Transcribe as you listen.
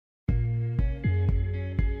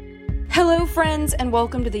Hello, friends, and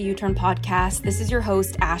welcome to the U-Turn podcast. This is your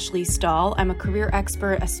host, Ashley Stahl. I'm a career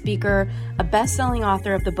expert, a speaker, a best-selling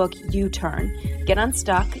author of the book U-Turn. Get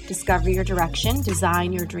unstuck, discover your direction,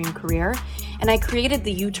 design your dream career. And I created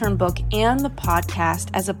the U-Turn book and the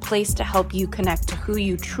podcast as a place to help you connect to who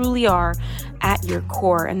you truly are at your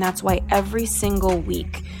core. And that's why every single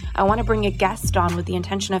week, I want to bring a guest on with the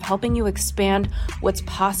intention of helping you expand what's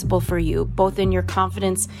possible for you, both in your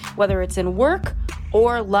confidence, whether it's in work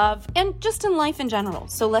or love, and just in life in general.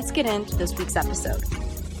 So let's get into this week's episode.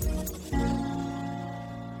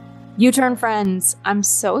 U-Turn friends, I'm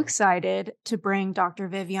so excited to bring Dr.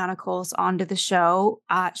 Viviana onto the show.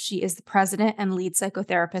 She is the president and lead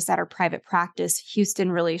psychotherapist at her private practice, Houston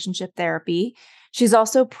Relationship Therapy. She's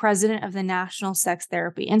also president of the National Sex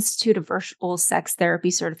Therapy Institute, a virtual sex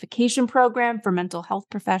therapy certification program for mental health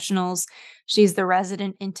professionals. She's the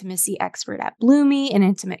resident intimacy expert at Bloomy, an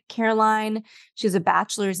intimate care line. She has a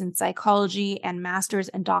bachelor's in psychology and master's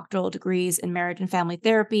and doctoral degrees in marriage and family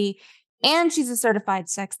therapy. And she's a certified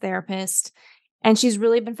sex therapist. And she's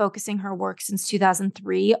really been focusing her work since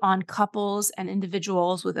 2003 on couples and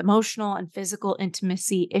individuals with emotional and physical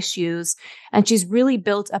intimacy issues. And she's really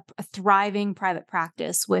built up a thriving private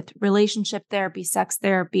practice with relationship therapy, sex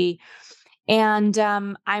therapy. And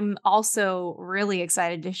I'm also really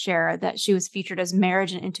excited to share that she was featured as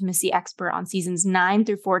marriage and intimacy expert on seasons 9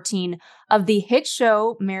 through 14 of the hit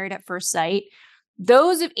show Married at First Sight.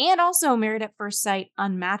 And also Married at First Sight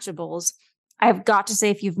Unmatchables. I've got to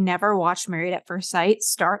say, if you've never watched Married at First Sight,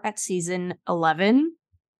 start at season 11.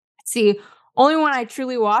 It's the only one I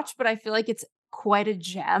truly watched, but I feel like it's quite a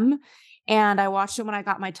gem. And I watched it when I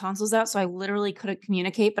got my tonsils out, so I literally couldn't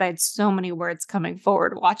communicate, but I had so many words coming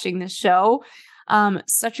forward watching this show.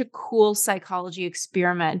 Such a cool psychology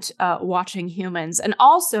experiment watching humans. And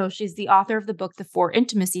also, she's the author of the book, The 4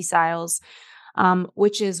 Intimacy Styles,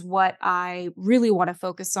 which is what I really want to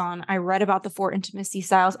focus on. I read about the 4 intimacy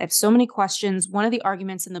styles. I have so many questions. One of the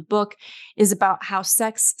arguments in the book is about how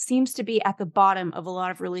sex seems to be at the bottom of a lot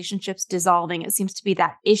of relationships dissolving. It seems to be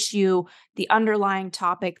that issue, the underlying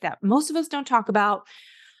topic that most of us don't talk about.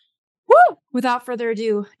 Woo! Without further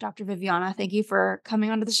ado, Dr. Viviana, thank you for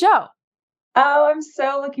coming onto the show. Oh, I'm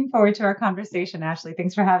so looking forward to our conversation, Ashley.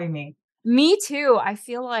 Thanks for having me. Me too. I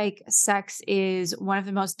feel like sex is one of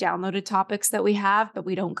the most downloaded topics that we have, but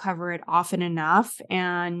we don't cover it often enough.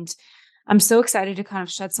 And I'm so excited to kind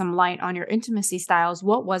of shed some light on your intimacy styles.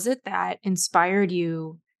 What was it that inspired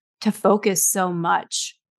you to focus so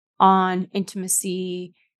much on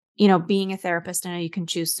intimacy? You know, being a therapist, I know you can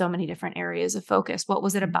choose so many different areas of focus. What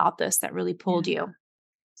was it about this that really pulled you?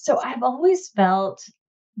 So I've always felt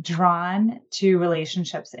drawn to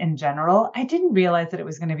relationships in general. I didn't realize that it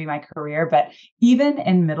was going to be my career, but even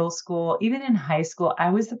in middle school, even in high school, I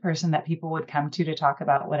was the person that people would come to talk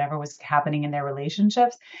about whatever was happening in their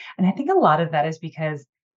relationships. And I think a lot of that is because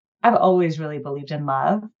I've always really believed in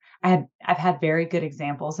love. I've had very good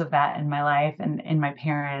examples of that in my life and in my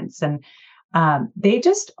parents. And they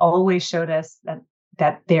just always showed us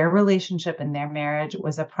that their relationship and their marriage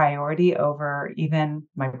was a priority over even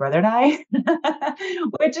my brother and I,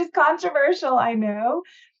 which is controversial, I know.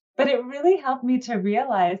 But it really helped me to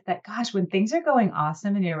realize that, gosh, when things are going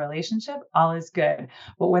awesome in your relationship, all is good.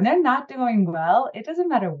 But when they're not doing well, it doesn't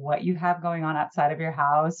matter what you have going on outside of your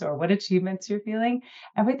house or what achievements you're feeling.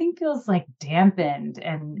 Everything feels like dampened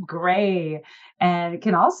and gray, and it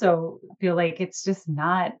can also feel like it's just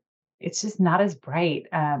not as bright.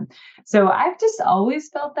 So I've just always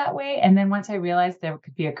felt that way. And then once I realized there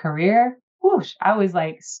could be a career, whoosh, I was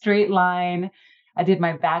like straight line. I did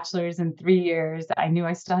my bachelor's in 3 years. I knew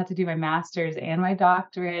I still had to do my master's and my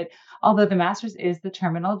doctorate, although the master's is the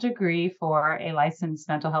terminal degree for a licensed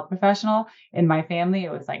mental health professional. In my family,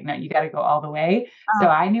 it was like, no, you got to go all the way. So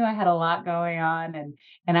I knew I had a lot going on.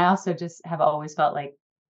 And I also just have always felt like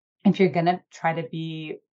if you're going to try to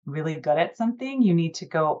be really good at something, you need to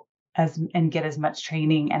go and get as much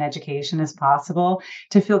training and education as possible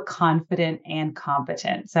to feel confident and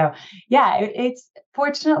competent. So yeah, it's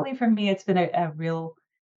fortunately for me, it's been a real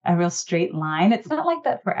straight line. It's not like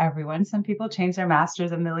that for everyone. Some people change their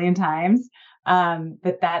masters a million times.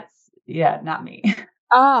 But that's, not me.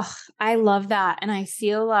 Oh, I love that. And I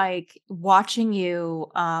feel like watching you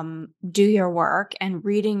do your work and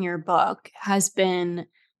reading your book has been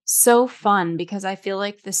so fun because I feel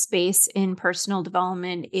like the space in personal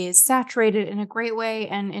development is saturated in a great way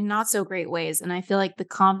and in not so great ways. And I feel like the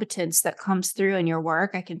competence that comes through in your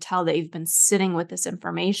work, I can tell that you've been sitting with this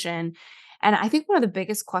information. And I think one of the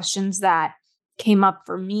biggest questions that came up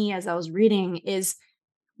for me as I was reading is,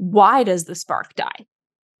 why does the spark die?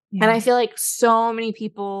 And I feel like so many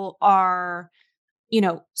people are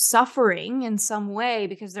suffering in some way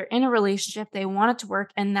because they're in a relationship, they want it to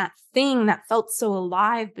work, and that thing that felt so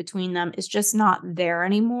alive between them is just not there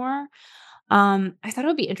anymore. I thought it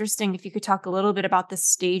would be interesting if you could talk a little bit about the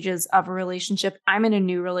stages of a relationship. I'm in a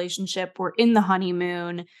new relationship. We're in the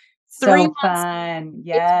honeymoon. 3 So months. fun. It's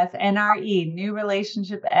Yes. NRE, new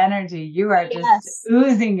relationship energy. You are just yes.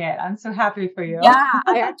 oozing it. I'm so happy for you. Yeah,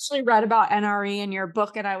 I actually read about NRE in your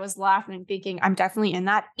book and I was laughing and thinking I'm definitely in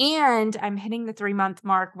that. And I'm hitting the 3-month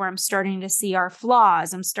mark where I'm starting to see our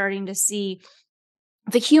flaws. I'm starting to see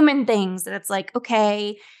the human things that it's like,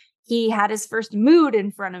 okay, he had his first mood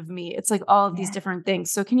in front of me. It's like all of these Yeah. different things.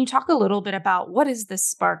 So can you talk a little bit about what is this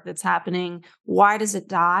spark that's happening? Why does it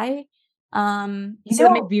die? You So know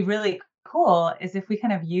that what would be really cool is if we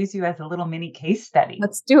kind of use you as a little mini case study.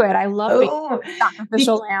 let's do it. I love being Oh, a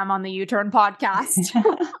sacrificial lamb on the U-Turn podcast.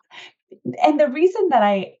 and the reason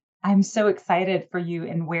that I'm so excited for you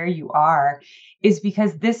and where you are is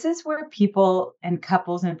because this is where people and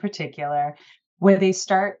couples in particular, where they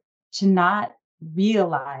start to not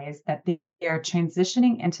realize that they are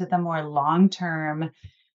transitioning into the more long-term,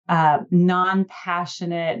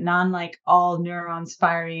 non-passionate, like all neurons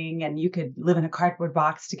firing and you could live in a cardboard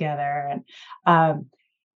box together. And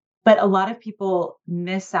but a lot of people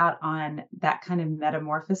miss out on that kind of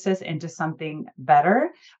metamorphosis into something better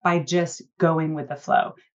by just going with the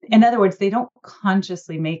flow. In other words, they don't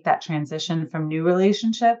consciously make that transition from new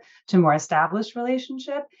relationship to more established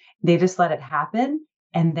relationship. They just let it happen.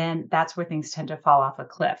 And then that's where things tend to fall off a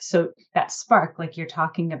cliff. So that spark, like you're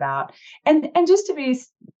talking about, and just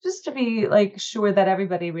to be like sure that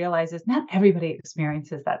everybody realizes not everybody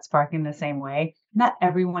experiences that spark in the same way. Not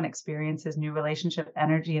everyone experiences new relationship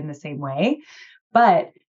energy in the same way.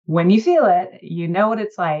 But when you feel it, you know what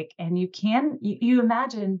it's like. And you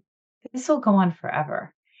imagine this will go on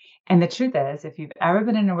forever. And the truth is, if you've ever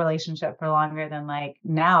been in a relationship for longer than like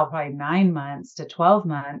now, probably 9 months to 12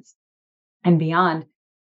 months and beyond,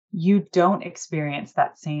 you don't experience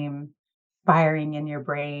that same firing in your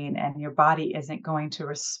brain and your body isn't going to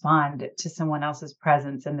respond to someone else's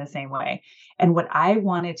presence in the same way. And what I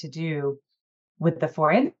wanted to do with the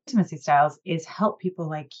 4 intimacy styles is help people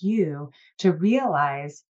like you to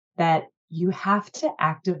realize that you have to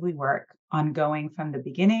actively work on going from the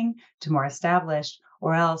beginning to more established,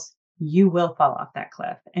 or else you will fall off that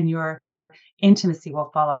cliff and your intimacy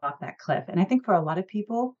will fall off that cliff. And I think for a lot of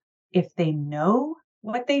people, if they know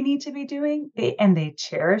what they need to be doing and they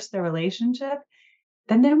cherish the relationship,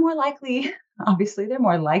 then they're more likely, obviously, they're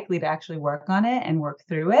more likely to actually work on it and work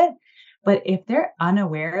through it. But if they're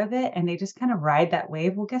unaware of it and they just kind of ride that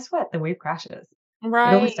wave, well, guess what? The wave crashes. It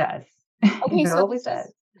always Right. does. Okay, It so always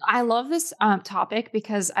does. I love this topic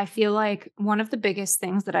because I feel like one of the biggest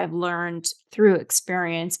things that I've learned through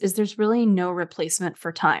experience is there's really no replacement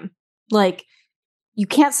for time. Like you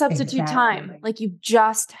can't substitute time. Exactly. Like you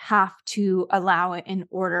just have to allow it in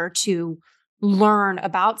order to learn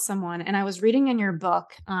about someone. And I was reading in your book,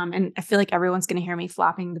 and I feel like everyone's going to hear me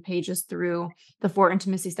flapping the pages through the 4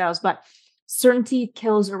 intimacy styles, but certainty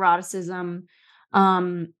kills eroticism,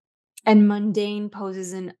 um, and mundane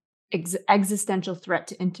poses an existential threat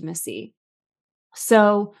to intimacy.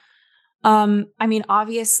 So, I mean,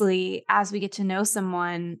 obviously, as we get to know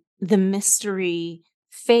someone, the mystery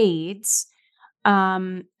fades,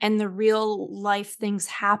 and the real life things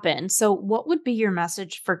happen. So, what would be your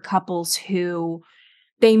message for couples who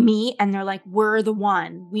they meet and they're like, "We're the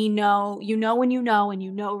one. We know, when you know, and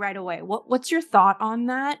you know right away." What's your thought on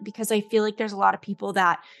that? Because I feel like there's a lot of people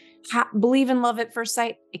that believe in love at first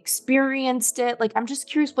sight, experienced it. Like, I'm just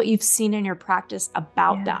curious what you've seen in your practice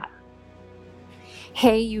about Yeah. that.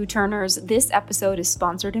 Hey, U-Turners, this episode is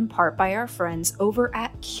sponsored in part by our friends over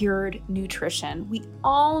at Cured Nutrition. We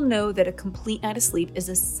all know that a complete night of sleep is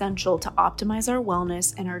essential to optimize our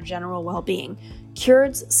wellness and our general well-being.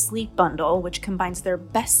 Cured's Sleep Bundle, which combines their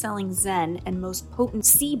best-selling Zen and most potent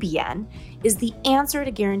CBN, is the answer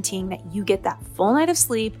to guaranteeing that you get that full night of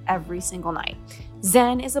sleep every single night.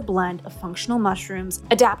 Zen is a blend of functional mushrooms,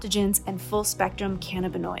 adaptogens, and full-spectrum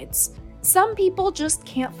cannabinoids. Some people just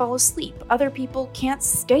can't fall asleep. Other people can't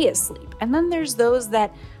stay asleep. And then there's those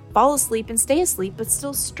that fall asleep and stay asleep, but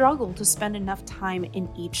still struggle to spend enough time in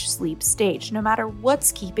each sleep stage. No matter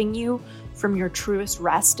what's keeping you from your truest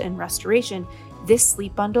rest and restoration, this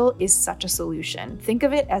sleep bundle is such a solution. Think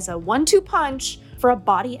of it as a 1-2 punch for a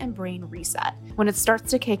body and brain reset. When it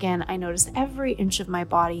starts to kick in, I notice every inch of my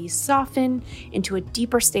body soften into a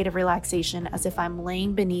deeper state of relaxation as if I'm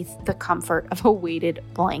laying beneath the comfort of a weighted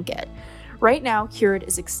blanket. Right now, Cured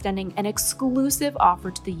is extending an exclusive offer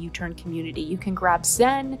to the U-Turn community. You can grab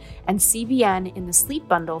Zen and CBN in the sleep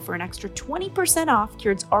bundle for an extra 20% off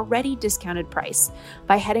Cured's already discounted price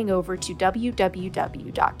by heading over to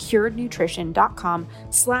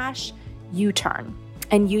www.curednutrition.com/U-Turn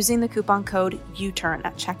and using the coupon code U-Turn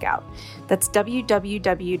at checkout. That's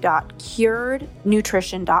www.curednutrition.com, CURED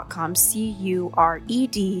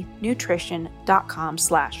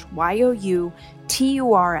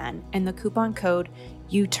nutrition.com/YOUTURN, and the coupon code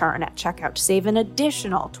U-Turn at checkout to save an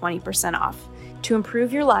additional 20% off. To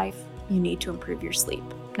improve your life, you need to improve your sleep.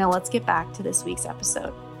 Now let's get back to this week's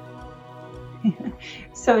episode.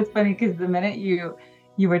 So it's funny because the minute you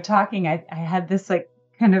were talking, I had this like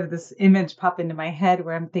kind of this image pop into my head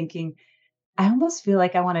where I'm thinking, I almost feel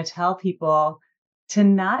like I want to tell people to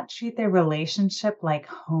not treat their relationship like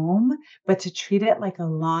home, but to treat it like a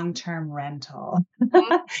long-term rental.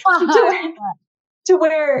 to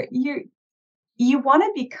where you want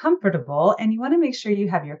to be comfortable and you want to make sure you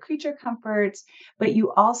have your creature comforts, but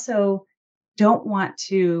you also don't want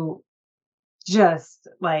to just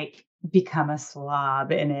like become a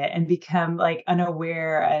slob in it and become like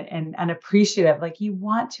unaware and unappreciative. Like you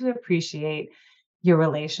want to appreciate your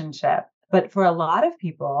relationship. But for a lot of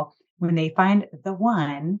people, when they find the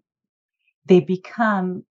one, they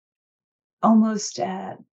become almost,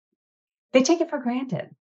 they take it for granted.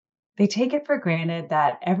 They take it for granted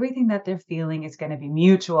that everything that they're feeling is going to be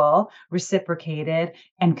mutual, reciprocated,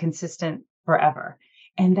 and consistent forever.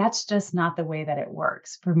 And that's just not the way that it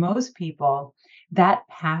works. For most people, that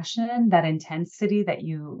passion, that intensity that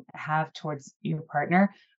you have towards your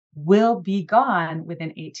partner will be gone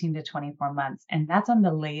within 18 to 24 months. And that's on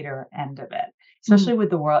the later end of it, especially with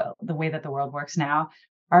the world, the way that the world works now.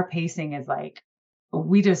 Our pacing is like,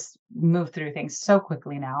 we just move through things so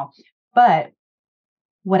quickly now. But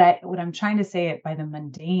what I'm trying to say it by the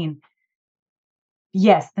mundane,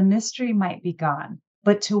 yes, the mystery might be gone,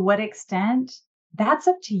 but to what extent? That's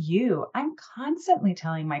up to you. I'm constantly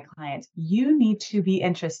telling my clients, you need to be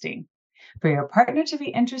interesting. For your partner to be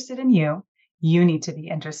interested in you, you need to be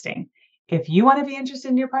interesting. If you want to be interested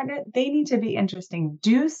in your partner, they need to be interesting.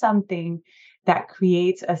 Do something that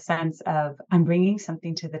creates a sense of, I'm bringing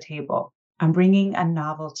something to the table. I'm bringing a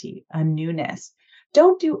novelty, a newness.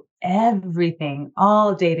 Don't do everything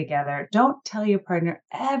all day together. Don't tell your partner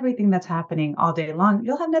everything that's happening all day long.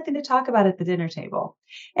 You'll have nothing to talk about at the dinner table.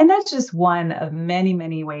 And that's just one of many,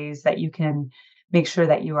 many ways that you can make sure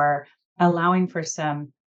that you are allowing for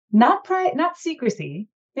some not secrecy,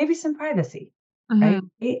 maybe some privacy, right?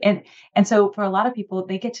 And so for a lot of people,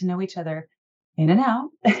 they get to know each other in and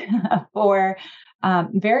out for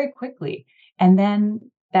very quickly, and then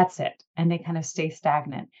that's it, and they kind of stay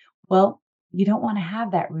stagnant. Well, you don't want to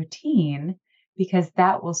have that routine because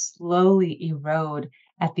that will slowly erode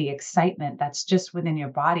at the excitement that's just within your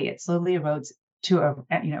body. It slowly erodes to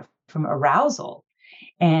from arousal.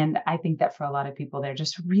 And I think that for a lot of people, they're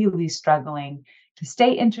just really struggling to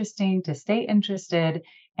stay interesting, to stay interested,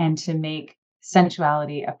 and to make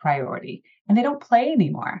sensuality a priority. And they don't play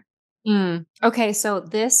anymore. Okay, so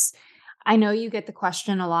I know you get the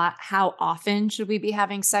question a lot, how often should we be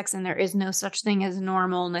having sex? And there is no such thing as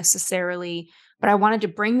normal necessarily. But I wanted to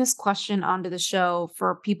bring this question onto the show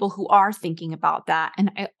for people who are thinking about that.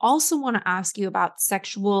 And I also want to ask you about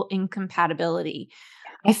sexual incompatibility.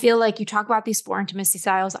 I feel like you talk about these 4 intimacy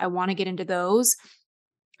styles. I want to get into those.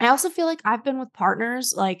 I also feel like I've been with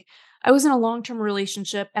partners, like I was in a long-term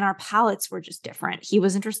relationship and our palates were just different. He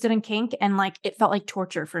was interested in kink and like it felt like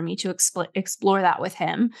torture for me to explore that with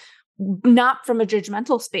him. Not from a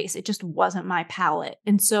judgmental space. It just wasn't my palate.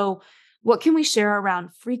 And so what can we share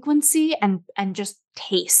around frequency and just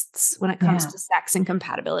tastes when it comes to sex and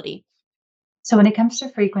compatibility? So when it comes to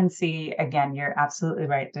frequency, again, you're absolutely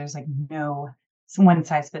right. There's like no one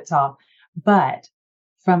size fits all. But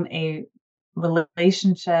from a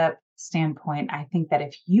relationship standpoint, I think that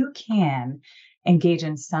if you can engage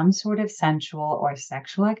in some sort of sensual or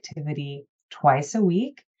sexual activity twice a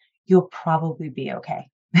week, you'll probably be okay.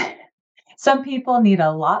 Some people need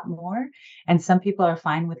a lot more and some people are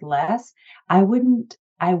fine with less. I would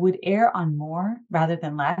err on more rather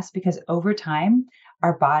than less because over time,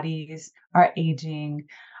 our bodies are aging,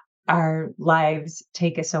 our lives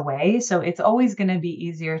take us away. So it's always going to be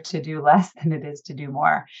easier to do less than it is to do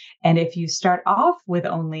more. And if you start off with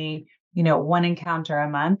only, one encounter a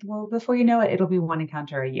month, well, before you know it, it'll be one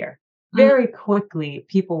encounter a year. Very quickly,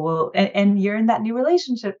 people will, and you're in that new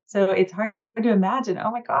relationship. So it's hard to imagine,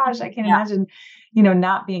 oh my gosh, I can't imagine,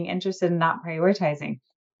 not being interested and not prioritizing.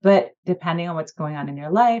 But depending on what's going on in your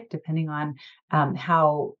life, depending on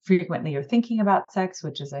how frequently you're thinking about sex,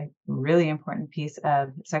 which is a really important piece of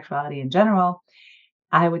sexuality in general,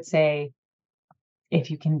 I would say if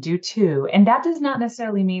you can do 2, and that does not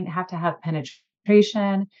necessarily mean have to have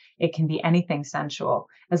penetration. It can be anything sensual.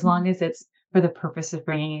 As long as it's for the purpose of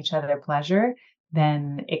bringing each other pleasure,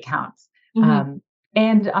 then it counts. Mhm. Um,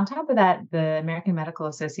 and on top of that, the American Medical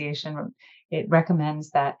Association, it recommends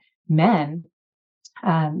that men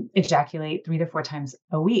ejaculate 3 to 4 times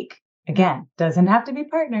a week. Mm. Again, doesn't have to be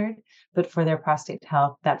partnered, but for their prostate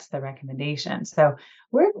health, that's the recommendation. So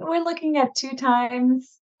we're looking at 2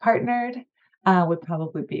 times partnered would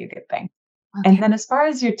probably be a good thing. And Okay. then as far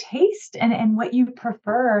as your taste and what you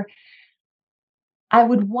prefer, I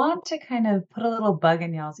would want to kind of put a little bug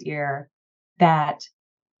in y'all's ear that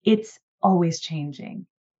it's always changing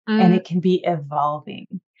and Mm, it can be evolving.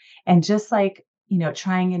 And just like,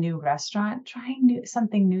 trying a new restaurant, trying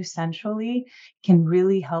something new centrally can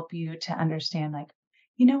really help you to understand, like,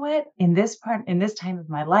 you know what, in this time of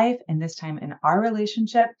my life, in this time in our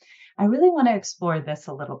relationship, I really want to explore this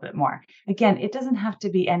a little bit more. Again, it doesn't have to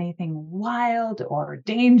be anything wild or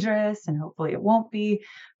dangerous, and hopefully it won't be,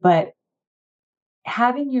 but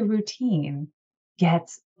having your routine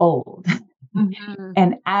gets old. mhm.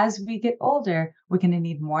 And as we get older, we're going to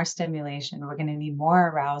need more stimulation. We're going to need more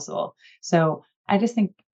arousal. So I just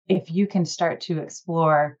think if you can start to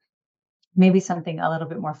explore maybe something a little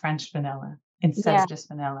bit more French vanilla instead Yeah. of just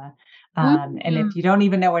vanilla. And Mm. if you don't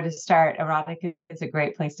even know where to start, erotic is a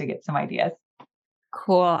great place to get some ideas.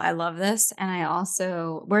 Cool. I love this. And I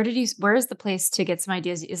also where is the place to get some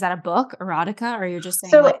ideas? Is that a book, erotica, or you're just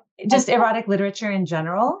saying like So just erotic literature in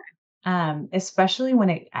general, especially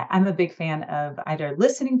when I'm a big fan of either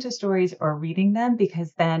listening to stories or reading them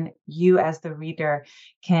because then you, as the reader,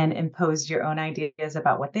 can impose your own ideas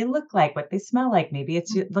about what they look like, what they smell like. Maybe it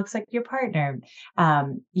looks like your partner.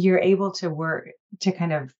 You're able to work to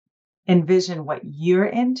kind of envision what you're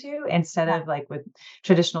into instead Yeah. of like with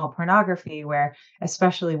traditional pornography where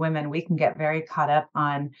especially women we can get very caught up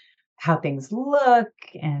on how things look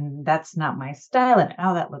and that's not my style and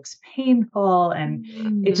oh that looks painful and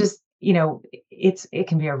it Mm. just it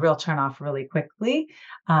can be a real turn off really quickly.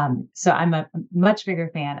 So I'm a much bigger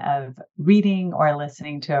fan of reading or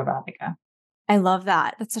listening to erotica. I love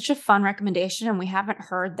that. That's such a fun recommendation, and we haven't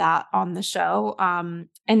heard that on the show.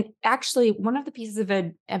 And actually, one of the pieces of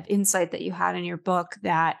insight that you had in your book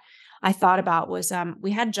that I thought about was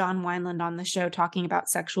we had John Wineland on the show talking about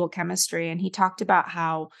sexual chemistry, and he talked about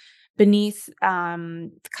how beneath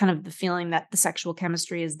kind of the feeling that the sexual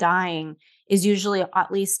chemistry is dying is usually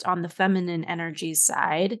at least on the feminine energy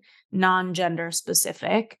side, non-gender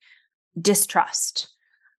specific distrust.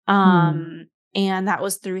 Hmm. Um, and that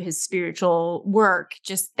was through his spiritual work.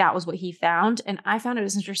 Just that was what he found. And I found it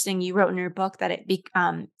was interesting. You wrote in your book that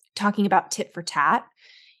talking about tit for tat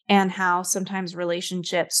and how sometimes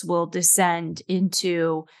relationships will descend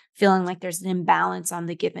into feeling like there's an imbalance on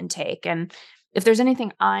the give and take. And if there's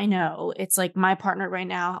anything I know, it's like my partner right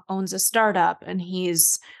now owns a startup and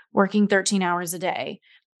he's working 13 hours a day.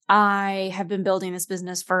 I have been building this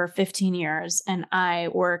business for 15 years and I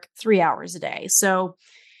work 3 hours a day. So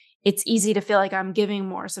it's easy to feel like I'm giving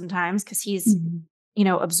more sometimes because he's,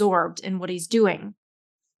 Mhm. absorbed in what he's doing.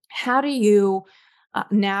 How do you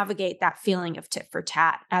navigate that feeling of tit for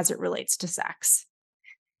tat as it relates to sex?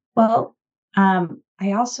 Well,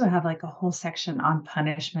 I also have like a whole section on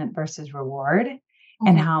punishment versus reward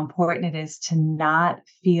and Mhm. how important it is to not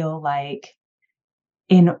feel like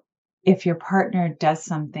in if your partner does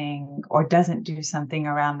something or doesn't do something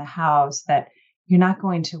around the house that you're not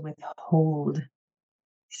going to withhold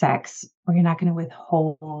sex or you're not going to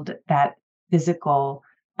withhold that physical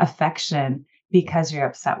affection because you're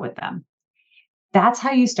upset with them. That's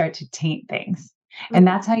how you start to taint things. And Mhm.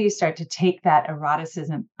 that's how you start to take that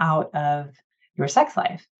eroticism out of your sex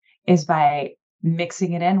life is by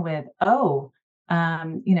mixing it in with, oh,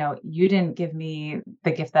 you didn't give me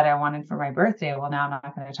the gift that I wanted for my birthday. Well, now I'm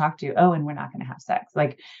not going to talk to you. Oh, and we're not going to have sex.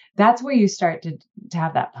 Like that's where you start to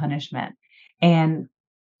have that punishment. And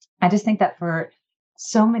I just think that for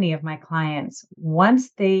so many of my clients,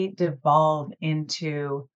 once they devolve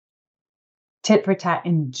into tit for tat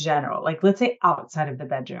in general, like let's say outside of the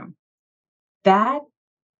bedroom, that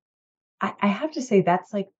I have to say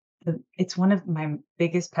that's like it's one of my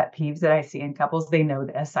biggest pet peeves that I see in couples. They know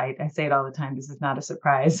this. I say it all the time. This is not a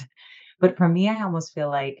surprise. But for me, I almost feel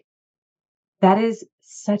like that is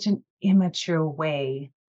such an immature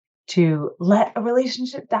way to let a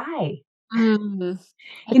relationship die. Mm.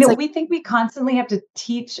 It's like We think we constantly have to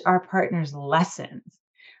teach our partners lessons.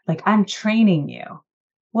 Like I'm training you.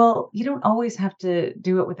 Well, you don't always have to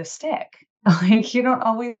do it with a stick. Like, you don't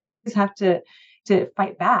always have to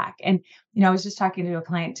fight back. And, I was just talking to a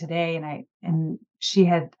client today and I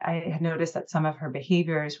had noticed that some of her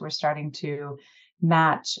behaviors were starting to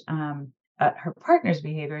match her partner's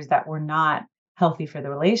behaviors that were not healthy for the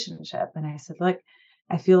relationship. And I said, look,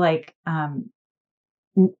 I feel like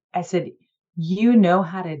I said, you know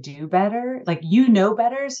how to do better. Like, you know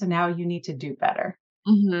better. So now you need to do better.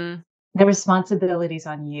 Mhm. The responsibility's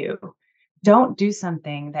on you. Don't do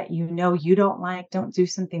something that you don't like. Don't do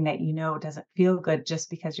something that doesn't feel good just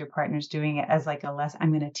because your partner's doing it as like a less. I'm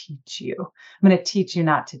going to teach you. I'm going to teach you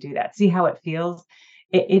not to do that. See how it feels?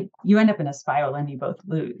 You end up in a spiral and you both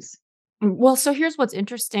lose. Well, so here's what's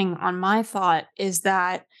interesting on my thought is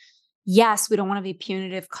that yes, we don't want to be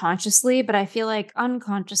punitive consciously, but I feel like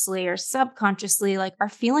unconsciously or subconsciously, like our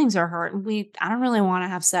feelings are hurt. And I don't really want to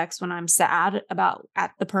have sex when I'm sad about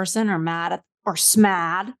at the person or mad at or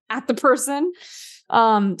smad at the person.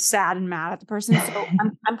 Sad and mad at the person. So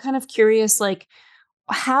I'm kind of curious, like,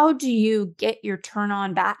 how do you get your turn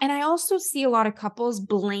on back? And I also see a lot of couples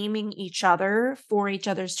blaming each other for each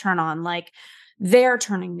other's turn on. Like they're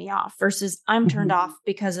turning me off versus I'm turned Mhm. off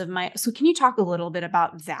because of my. So can you talk a little bit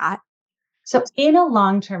about that? So in a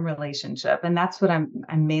long-term relationship, and that's what I'm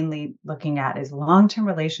mainly looking at is long-term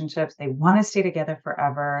relationships. They want to stay together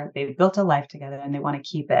forever. They've built a life together and they want to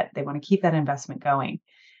keep it. They want to keep that investment going.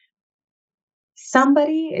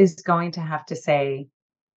 Somebody is going to have to say,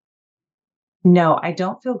 no, I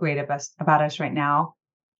don't feel great about us right now.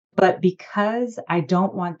 But because I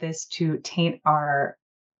don't want this to taint our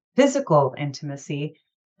physical intimacy,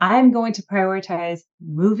 I'm going to prioritize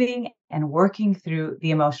moving and working through the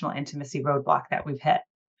emotional intimacy roadblock that we've hit.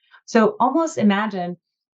 So almost imagine,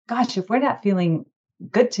 gosh, if we're not feeling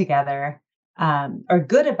good together or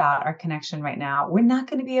good about our connection right now, we're not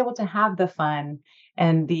going to be able to have the fun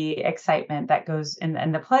and the excitement that goes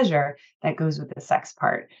and the pleasure that goes with the sex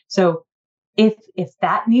part. So if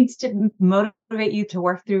that needs to motivate you to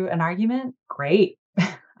work through an argument, great.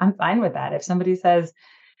 I'm fine with that. If somebody says,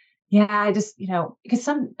 yeah, I just, because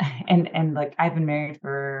and like I've been married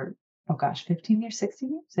for, oh gosh, 15 years, 16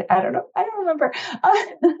 years. I don't know. I don't remember.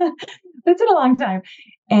 It's been a long time.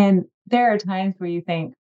 And there are times where you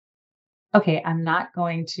think, okay, I'm not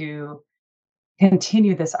going to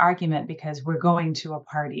continue this argument because we're going to a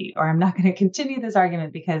party, or I'm not going to continue this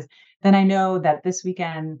argument because then I know that this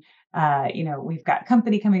weekend, we've got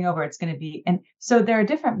company coming over. It's going to be, and so there are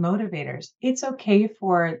different motivators. It's okay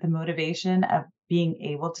for the motivation of being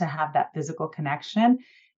able to have that physical connection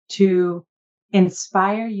to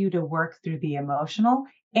inspire you to work through the emotional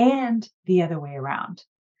and the other way around.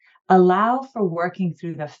 Allow for working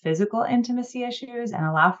through the physical intimacy issues and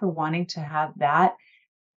allow for wanting to have that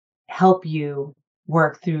help you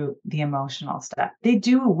work through the emotional stuff. They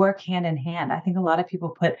do work hand in hand. I think a lot of people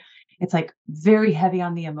put it's like very heavy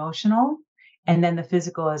on the emotional, and then the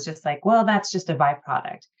physical is just like, well, that's just a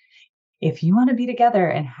byproduct. If you want to be together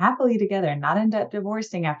and happily together and not end up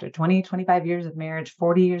divorcing after 20, 25 years of marriage,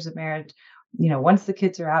 40 years of marriage, once the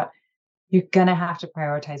kids are out, you're going to have to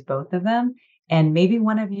prioritize both of them. And maybe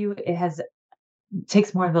one of you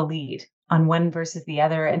takes more of the lead on one versus the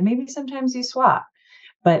other. And maybe sometimes you swap,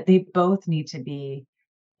 but they both need to be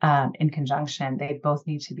in conjunction. They both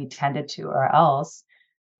need to be tended to, or else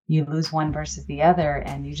you lose one versus the other,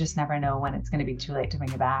 and you just never know when it's going to be too late to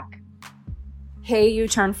bring it back. Hey,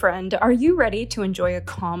 U-Turn friend, are you ready to enjoy a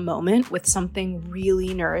calm moment with something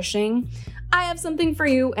really nourishing? I have something for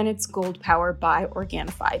you, and it's Gold Power by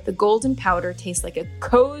Organifi. The golden powder tastes like a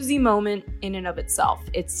cozy moment in and of itself.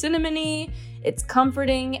 It's cinnamony, it's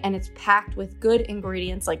comforting, and it's packed with good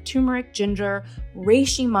ingredients like turmeric, ginger,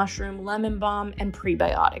 reishi mushroom, lemon balm, and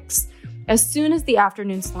prebiotics. As soon as the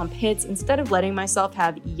afternoon slump hits, instead of letting myself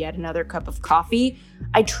have yet another cup of coffee,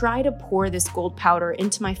 I try to pour this gold powder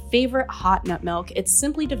into my favorite hot nut milk. It's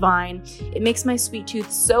simply divine. It makes my sweet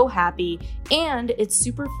tooth so happy, and its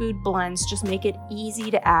superfood blends just make it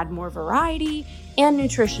easy to add more variety and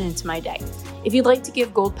nutrition into my day. If you'd like to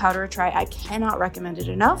give gold powder a try, I cannot recommend it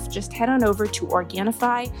enough. Just head on over to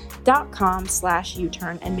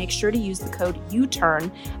Organifi.com/U-turn and make sure to use the code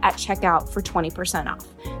U-turn at checkout for 20% off.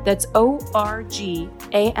 That's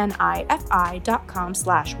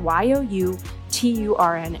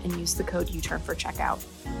Organifi.com/YOUTURN and use the code U-turn for checkout.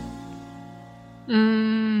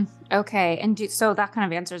 Okay. And so that kind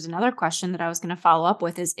of answers another question that I was going to follow up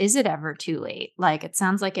with is it ever too late? Like, it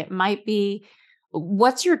sounds like it might be.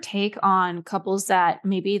 What's your take on couples that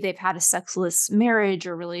maybe they've had a sexless marriage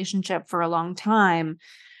or relationship for a long time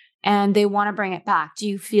and they want to bring it back? Do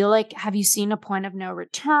you feel like, have you seen a point of no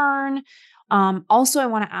return? Also, I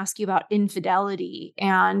want to ask you about infidelity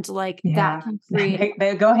and like that Yeah. can create.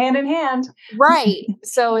 They go hand in hand. Right.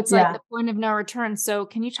 So it's like Yeah. the point of no return. So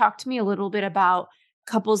can you talk to me a little bit about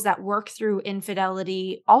couples that work through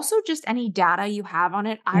infidelity? Also, just any data you have on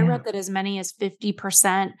it. I Yeah. read that as many as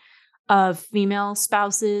 50% of female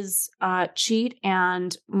spouses cheat,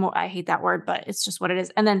 and more, I hate that word, but it's just what it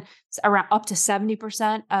is. And then around up to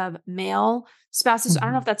 70% of male spouses. I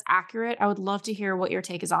don't know if Mhm. that's accurate. I would love to hear what your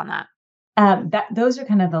take is on that. That those are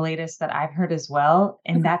kind of the latest that I've heard as well,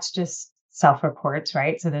 and Okay. that's just self-reports,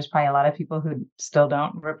 right? So there's probably a lot of people who still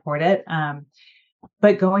don't report it.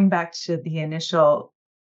 But going back to the initial,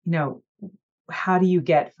 you know, how do you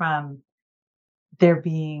get from there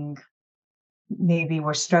being maybe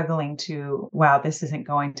we're struggling to, wow, this isn't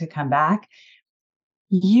going to come back?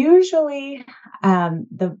 Usually,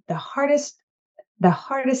 the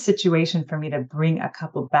hardest situation for me to bring a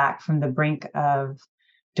couple back from the brink of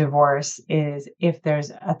divorce is if there's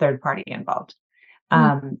a third party involved. Mm,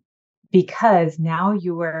 Um, because now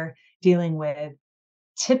you are dealing with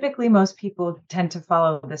typically most people tend to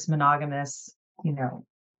follow this monogamous, you know,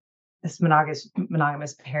 this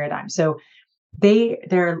monogamous paradigm. So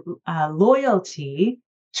their loyalty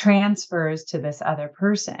transfers to this other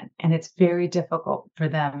person, and it's very difficult for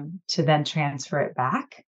them to then transfer it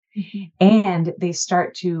back. mhm. And they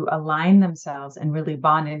start to align themselves and really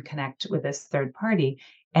bond and connect with this third party.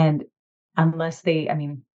 And unless they, I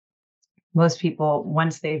mean, most people,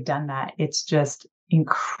 once they've done that, it's just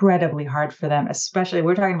incredibly hard for them, especially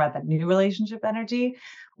we're talking about that new relationship energy.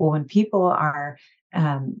 Well, when people are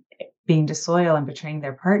um, being disloyal and betraying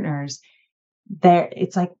their partners, there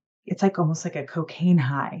it's like almost like a cocaine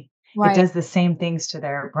high. It Right. does the same things to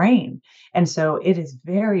their brain. And so it is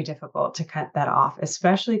very difficult to cut that off,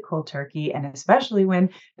 especially cold turkey, and especially when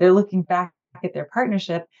they're looking back at their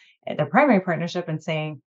partnership, at their primary partnership and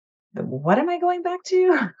saying, what am I going back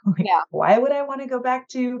to? Like, Yeah. why would I want to go back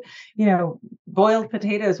to, boiled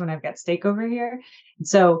potatoes when I've got steak over here? And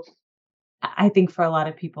so I think for a lot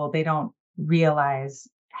of people, they don't realize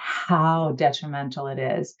how detrimental it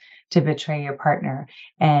is to betray your partner.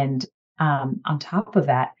 And on top of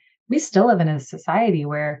that, we still live in a society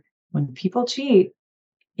where when people cheat,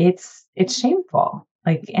 it's shameful.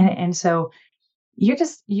 Like, and so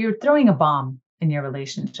you're throwing a bomb in your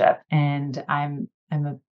relationship. And I'm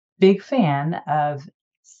a big fan of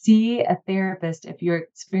see a therapist if you're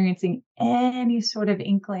experiencing any sort of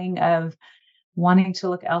inkling of wanting to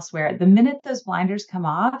look elsewhere. The minute those blinders come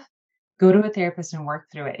off, go to a therapist and work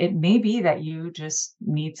through it. It may be that you just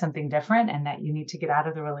need something different and that you need to get out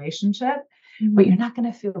of the relationship, but Mhm. you're not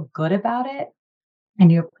going to feel good about it.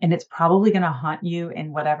 And it's probably going to haunt you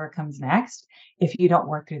in whatever comes next if you don't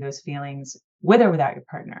work through those feelings with or without your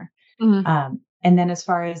partner. Mhm. And then as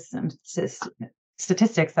far as some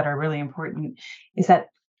statistics that are really important is that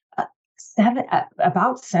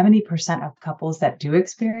about 70% of couples that do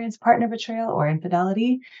experience partner betrayal or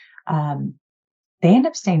infidelity, um, they end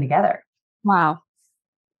up staying together. Wow.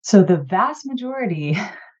 So the vast majority,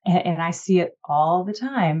 and I see it all the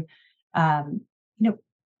time, um, you know,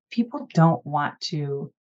 people don't want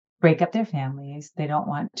to break up their families. They don't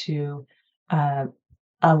want to uh,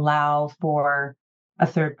 allow for a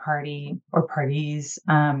third party or parties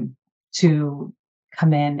to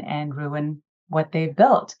come in and ruin what they've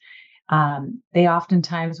built. They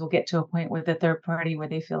oftentimes will get to a point with the third party where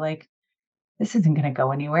they feel like this isn't going to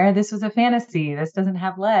go anywhere. This was a fantasy. This doesn't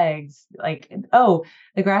have legs. Like, oh,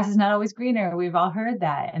 the grass is not always greener. We've all heard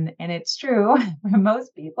that, and it's true for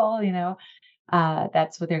most people.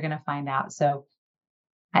 That's what they're going to find out. So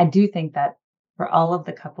I do think that for all of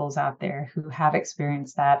the couples out there who have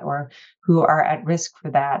experienced that or who are at risk for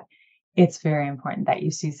that, it's very important that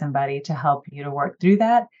you see somebody to help you to work through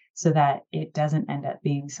that so that it doesn't end up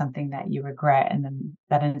being something that you regret and then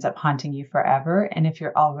that ends up haunting you forever. And if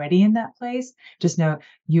you're already in that place, just know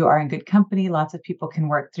you are in good company. Lots of people can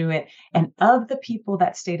work through it. And of the people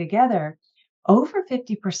that stay together, over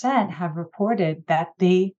 50% have reported that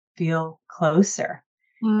they feel closer,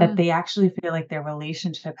 that Mm, they actually feel like their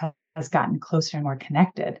relationship has gotten closer and more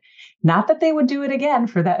connected. Not that they would do it again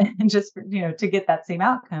for that and just to get that same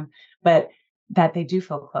outcome, but that they do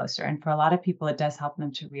feel closer. And for a lot of people, it does help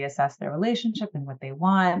them to reassess their relationship and what they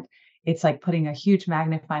want. It's like putting a huge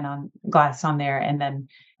magnifying on glass on there. And then,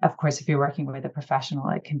 of course, if you're working with a professional,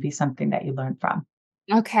 it can be something that you learn from.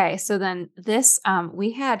 okay, so then this,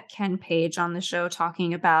 we had Ken Page on the show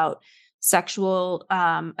talking about sexual,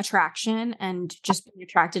 attraction and just being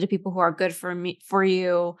attracted to people who are good for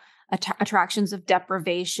you, attractions of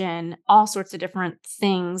deprivation, all sorts of different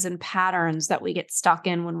things and patterns that we get stuck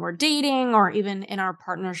in when we're dating or even in our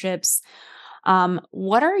partnerships.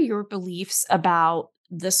 What are your beliefs about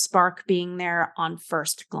the spark being there on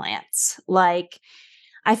first glance? Like,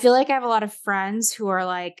 I feel like I have a lot of friends who are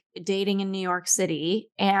like dating in New York City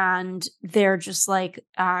and they're just like,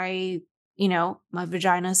 my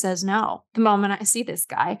vagina says no the moment I see this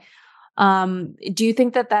guy. Do you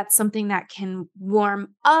think that that's something that can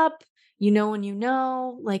warm up? When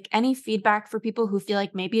like any feedback for people who feel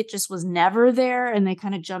like maybe it just was never there and they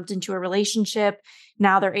kind of jumped into a relationship.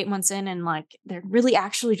 Now they're 8 months in and like they're really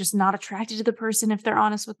actually just not attracted to the person if they're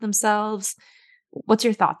honest with themselves. What's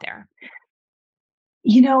your thought there?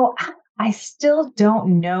 You know, I still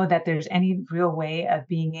don't know that there's any real way of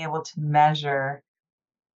being able to measure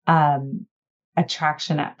um,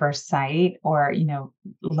 attraction at first sight or,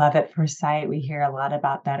 love at first sight. We hear a lot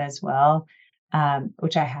about that as well,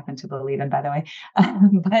 which I happen to believe in, by the way.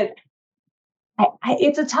 But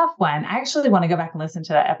it's a tough one. I actually want to go back and listen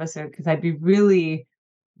to that episode because I'd be really,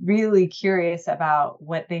 really curious about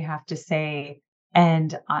what they have to say.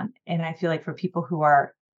 And I feel like for people who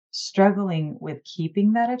are struggling with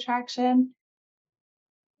keeping that attraction,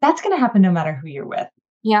 that's going to happen no matter who you're with.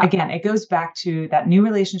 Yeah. Again, it goes back to that new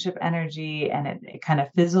relationship energy and it kind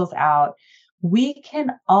of fizzles out. We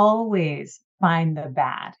can always find the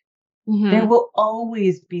bad. There Hmm. will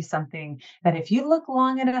always be something that if you look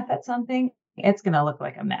long enough at something, it's going to look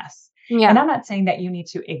like a mess. And Yeah. I'm not saying that you need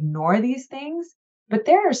to ignore these things, but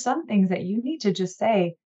there are some things that you need to just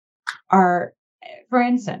say are, for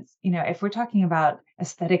instance, if we're talking about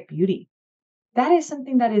aesthetic beauty, that is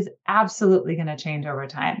something that is absolutely going to change over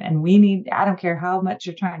time. And I don't care how much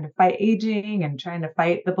you're trying to fight aging and trying to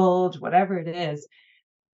fight the bulge, whatever it is.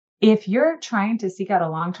 If you're trying to seek out a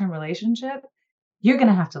long term relationship, you're going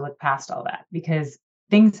to have to look past all that because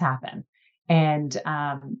things happen and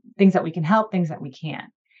things that we can help, things that we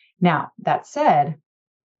can't. Now, that said,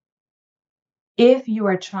 if you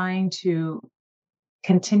are trying to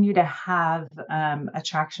continue to have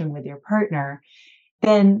attraction with your partner,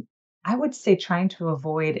 then I would say trying to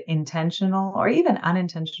avoid intentional or even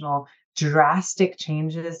unintentional drastic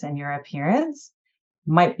changes in your appearance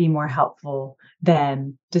might be more helpful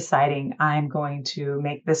than deciding I'm going to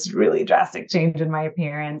make this really drastic change in my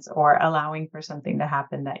appearance or allowing for something to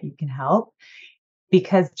happen that you can help.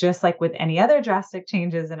 Because just like with any other drastic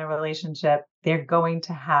changes in a relationship, they're going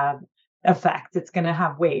to have effects. It's going to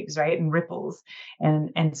have waves, right? And ripples.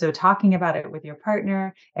 And so talking about it with your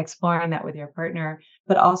partner, exploring that with your partner,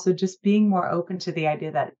 but also just being more open to the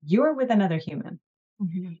idea that you're with another human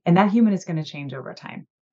Hmm. and that human is going to change over time.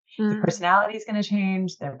 The Mm. personality is going to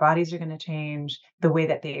change, their bodies are going to change, the way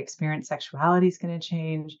that they experience sexuality is going to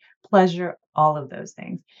change, pleasure, all of those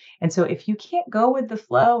things. And so if you can't go with the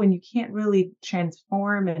flow and you can't really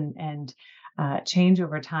transform and change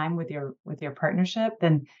over time with your partnership,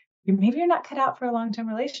 then maybe you're not cut out for a long-term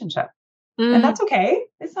relationship. And Mm. that's okay.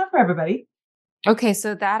 It's not for everybody. Okay,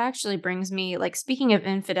 so that actually brings me like speaking of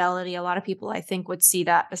infidelity, a lot of people I think would see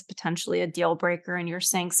that as potentially a deal breaker. And you're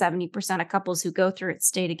saying 70% of couples who go through it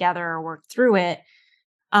stay together or work through it.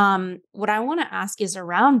 What I want to ask is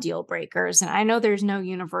around deal breakers. And I know there's no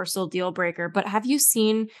universal deal breaker, but have you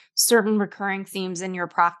seen certain recurring themes in your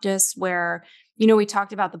practice where, we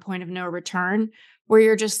talked about the point of no return, where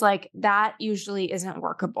you're just like, that usually isn't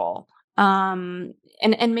workable. And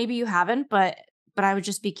maybe you haven't, but I would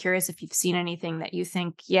just be curious if you've seen anything that you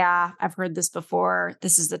think, yeah, I've heard this before.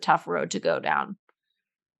 This is a tough road to go down.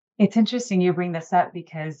 It's interesting you bring this up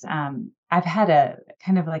because I've had a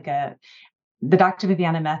kind of like the Dr.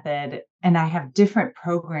 Viviana method, and I have different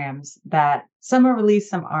programs that some are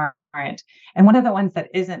released, some aren't. And one of the ones that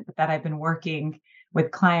isn't, but that I've been working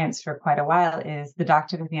with clients for quite a while is the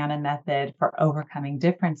Dr. Viviana method for overcoming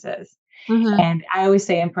differences. Hmm. And I always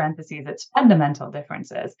say in parentheses, it's fundamental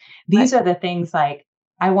differences. Right. These are the things like,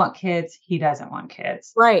 I want kids, he doesn't want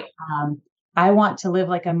kids. Right. Um, I want to live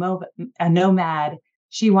like a nomad.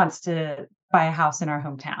 She wants to buy a house in our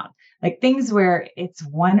hometown. Like things where it's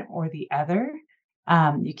one or the other.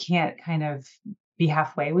 You can't kind of be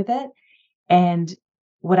halfway with it. And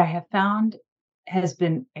what I have found has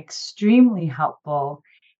been extremely helpful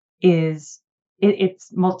is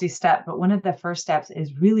it's multi-step, but one of the first steps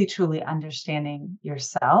is really truly understanding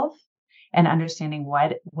yourself and understanding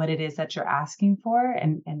what it is that you're asking for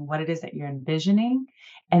and what it is that you're envisioning.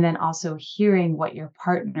 And then also hearing what your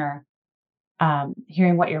partner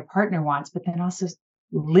wants, but then also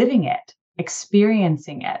living it,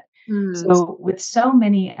 experiencing it. Mm. So with so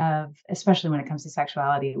many of, especially when it comes to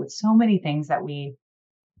sexuality, with so many things that we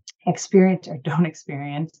experience or don't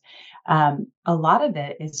experience, a lot of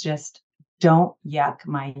it is just don't yuck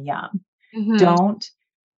my yum. Hmm. Don't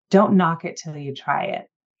don't knock it till you try it.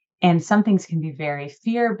 And some things can be very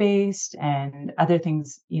fear-based, and other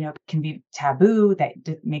things, can be taboo that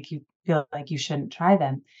make you feel like you shouldn't try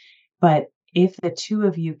them. But if the two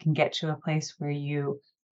of you can get to a place where you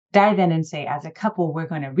dive in and say, as a couple, we're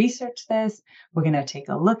going to research this, we're going to take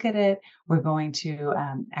a look at it, we're going to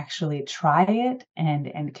actually try it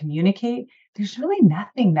and communicate. There's really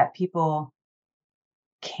nothing that people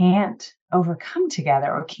can't overcome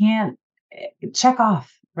together or can't check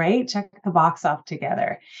off, right? Check the box off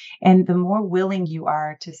together. And the more willing you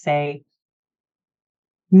are to say,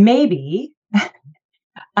 maybe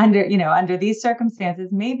under these circumstances,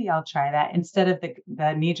 maybe I'll try that, instead of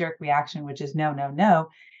the knee jerk reaction, which is no, no, no.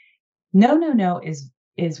 No, no, no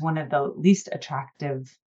is one of the least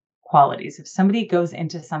attractive qualities. If somebody goes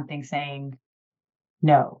into something saying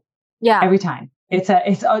no Yeah. every time, it's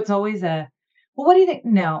always a, well, what do you think?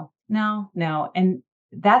 No, no, no. And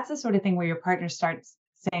that's the sort of thing where your partner starts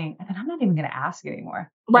saying, and I'm not even going to ask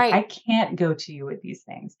anymore. Like, Right. I can't go to you with these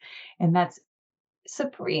things. And that's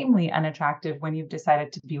supremely unattractive when you've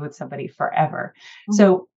decided to be with somebody forever. Mhm.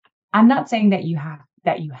 So I'm not saying that you have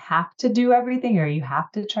to do everything or you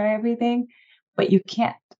have to try everything, but you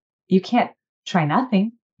can't try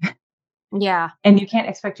nothing, Yeah. and you can't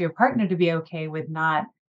expect your partner to be okay with not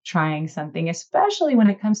trying something, especially when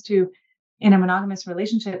it comes to, in a monogamous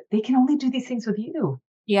relationship, they can only do these things with you.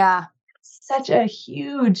 Yeah. Such a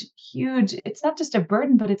huge, huge, it's not just a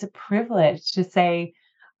burden, but it's a privilege to say,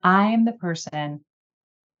 I am the person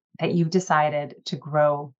that you've decided to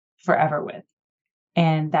grow forever with.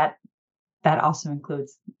 And that also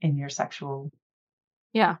includes in your sexual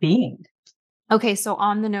Yeah. being. Okay, so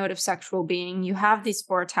on the note of sexual being, you have these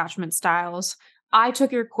 4 attachment styles. I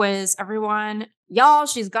took your quiz. Everyone, y'all,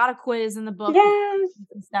 she's got a quiz in the book with Yes.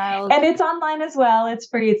 styles. And it's online as well. It's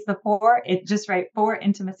free. It's just write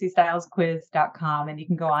 4intimacystylesquiz.com and you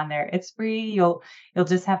can go on there. It's free. You'll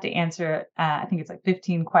just have to answer I think it's like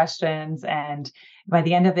 15 questions, and by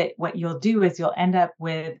the end of it what you'll do is you'll end up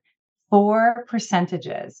with 4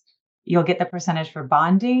 percentages. You'll get the percentage for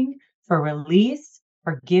bonding, for release,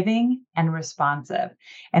 for giving, and responsive.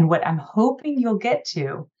 And what I'm hoping you'll get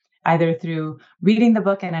to, either through reading the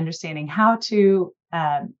book and understanding how to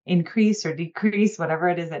increase or decrease whatever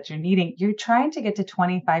it is that you're needing, you're trying to get to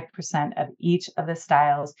 25% of each of the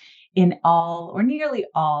styles in all or nearly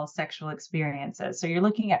all sexual experiences. So you're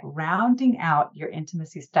looking at rounding out your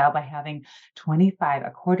intimacy style by having 25,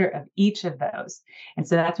 a quarter of each of those. And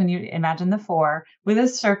so that's when you imagine the 4 with a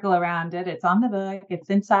circle around it. It's on the book, it's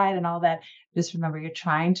inside and all that. Just remember, you're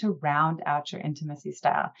trying to round out your intimacy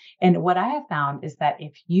style. And what I have found is that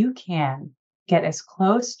if you can get as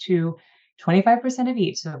close to 25% of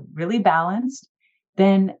each, so really balanced,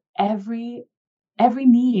 then every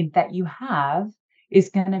need that you have is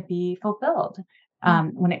going to be fulfilled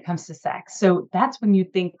Mm. when it comes to sex. So that's when you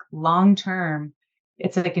think long term,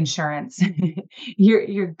 it's like insurance.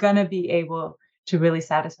 You're going to be able to really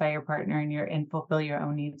satisfy your partner and fulfill your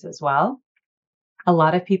own needs as well. A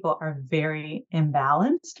lot of people are very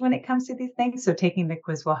imbalanced when it comes to these things. So taking the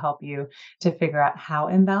quiz will help you to figure out how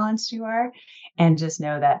imbalanced you are. And just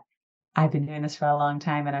know that I've been doing this for a long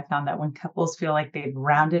time. And I found that when couples feel like they've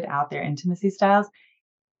rounded out their intimacy styles,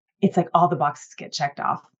 it's like all the boxes get checked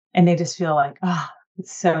off. And they just feel like, oh,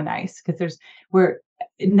 it's so nice because where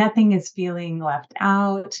nothing is feeling left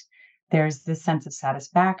out. There's this sense of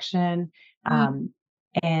satisfaction. Mm.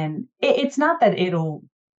 And it's not that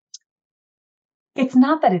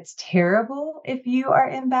it's terrible if you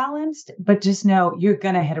are imbalanced, but just know you're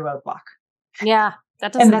gonna hit a roadblock, Yeah, that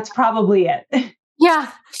and doesn't. that's probably it.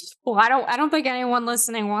 Yeah. Well, I don't think anyone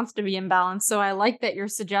listening wants to be imbalanced. So I like that you're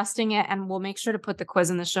suggesting it, and we'll make sure to put the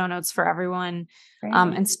quiz in the show notes for everyone. Great.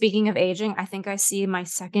 And speaking of aging, I think I see my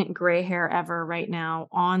second gray hair ever right now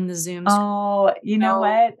on the Zoom screen. Oh, you know So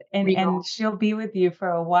what? And real. she'll be with you for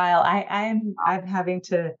a while. I'm having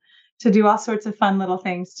to do all sorts of fun little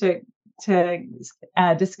things to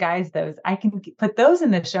disguise those. I can put those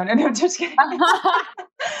in the show notes. No, I'm just kidding.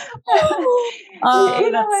 Oh,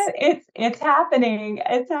 You know that's what? It's happening.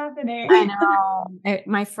 It's happening. I know.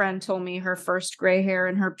 My friend told me her first gray hair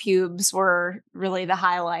and her pubes were really the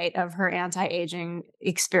highlight of her anti-aging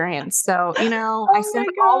experience. So, I Oh send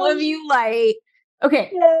my all of gosh. you light.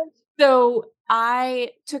 Okay. Yes. So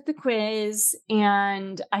I took the quiz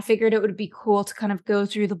and I figured it would be cool to kind of go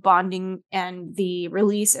through the bonding and the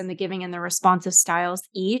release and the giving and the responsive styles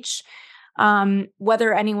each.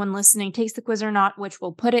 Whether anyone listening takes the quiz or not, which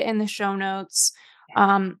we'll put it in the show notes.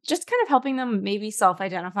 Just kind of helping them maybe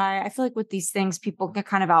self-identify. I feel like with these things, people can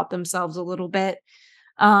kind of out themselves a little bit.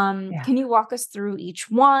 Yeah. Can you walk us through each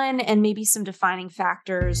one and maybe some defining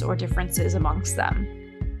factors or differences amongst them?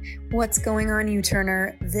 What's going on,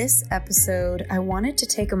 U-Turner? This episode, I wanted to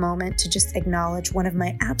take a moment to just acknowledge one of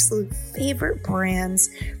my absolute favorite brands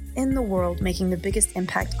in the world making the biggest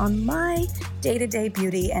impact on my day-to-day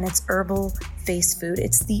beauty, and it's Herbal Face Food.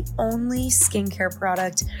 It's the only skincare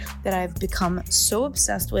product that I've become so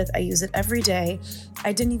obsessed with. I use it every day.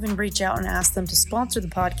 I didn't even reach out and ask them to sponsor the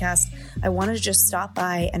podcast. I wanted to just stop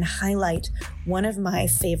by and highlight one of my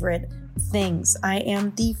favorite things. I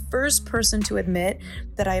am the first person to admit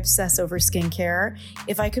that I obsess over skincare.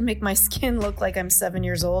 If I could make my skin look like I'm 7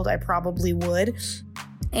 years old, I probably would.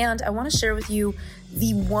 And I want to share with you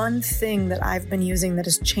the one thing that I've been using that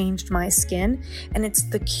has changed my skin, and it's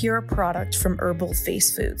the Cure product from Herbal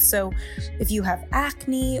Face Foods. So if you have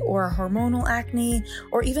acne or hormonal acne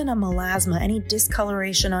or even a melasma, any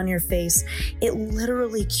discoloration on your face, it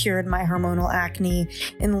literally cured my hormonal acne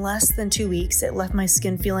in less than 2 weeks. It left my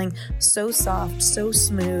skin feeling so soft, so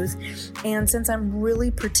smooth. And since I'm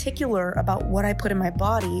really particular about what I put in my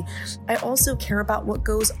body, I also care about what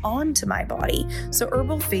goes on to my body. So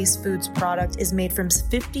Herbal Face Foods product is made from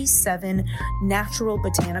 57 natural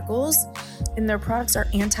botanicals, and their products are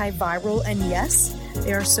antiviral, and yes,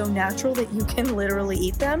 they are so natural that you can literally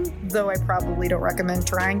eat them, though I probably don't recommend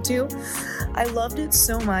trying to. I loved it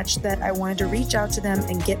so much that I wanted to reach out to them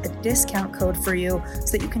and get a discount code for you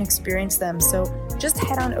so that you can experience them. So just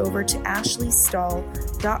head on over to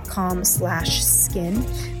ashleystahl.com/skin.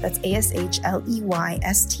 That's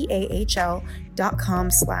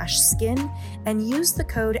ASHLEYSTAHL.com/skin, and use the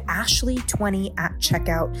code Ashley20 at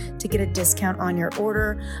checkout to get a discount on your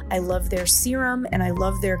order. I love their serum and I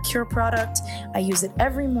love their Cure product. I use it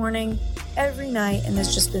every morning, every night, and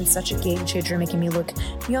it's just been such a game changer, making me look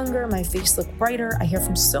younger, my face look brighter. I hear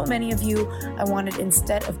from so many of you. I wanted,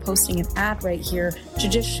 instead of posting an ad right here, to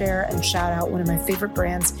just share and shout out one of my favorite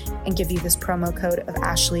brands and give you this promo code of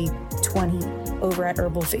Ashley20 over at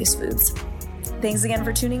Herbal Face Foods. Thanks again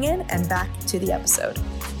for tuning in, and back to the episode.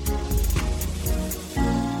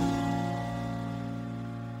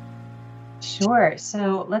 Sure.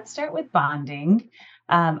 So let's start with bonding.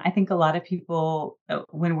 I think a lot of people,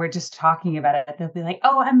 when we're just talking about it, they'll be like,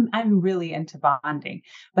 "Oh, I'm really into bonding,"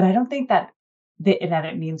 but I don't think that that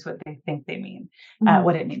it means what they think they mean,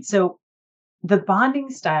 what it means. So the bonding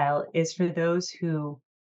style is for those who,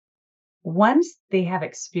 once they have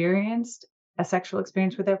experienced a sexual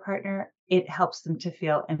experience with their partner, it helps them to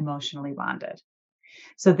feel emotionally bonded.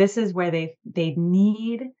 So this is where they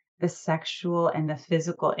need the sexual and the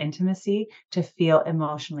physical intimacy to feel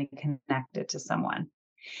emotionally connected to someone.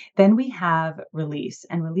 Then we have release,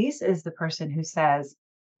 and release is the person who says,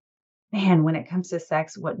 "Man, when it comes to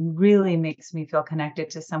sex, what really makes me feel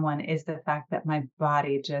connected to someone is the fact that my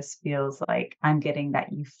body just feels like I'm getting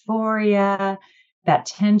that euphoria, that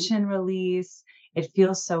tension release. It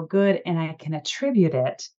feels so good, and I can attribute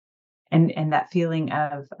it." And that feeling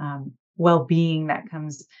of well-being that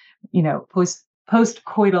comes,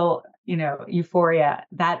 post-coital, euphoria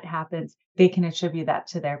that happens, they can attribute that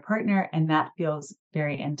to their partner, and that feels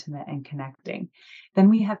very intimate and connecting. Then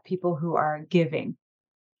we have people who are giving,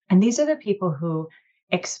 and these are the people who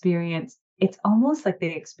experience, it's almost like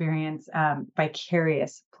they experience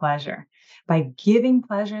vicarious pleasure. By giving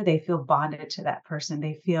pleasure, they feel bonded to that person.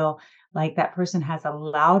 They feel like that person has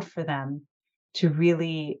allowed for them to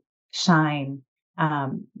really shine.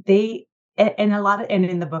 They and a lot of, and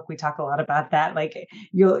in the book we talk a lot about that. Like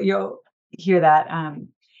you'll hear that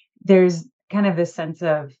there's kind of this sense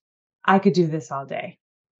of, I could do this all day.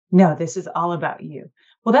 No, this is all about you.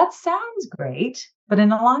 Well, that sounds great, but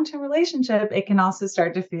in a long-term relationship, it can also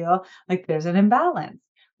start to feel like there's an imbalance.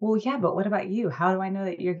 Well, yeah, but what about you? How do I know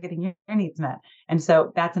that you're getting your needs met? And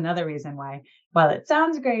so that's another reason why, while it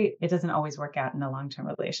sounds great, it doesn't always work out in a long-term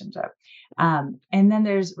relationship. And then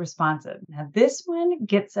there's responsive. Now, this one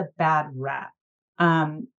gets a bad rap.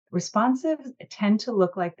 Responsive tend to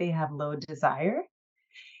look like they have low desire.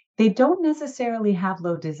 They don't necessarily have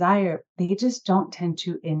low desire. They just don't tend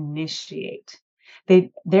to initiate.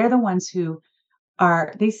 They're the ones who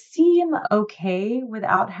they seem okay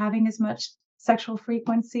without having as much sexual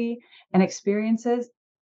frequency and experiences.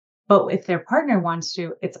 But if their partner wants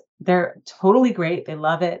to, they're totally great. They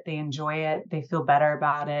love it. They enjoy it. They feel better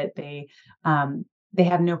about it. They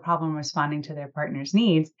have no problem responding to their partner's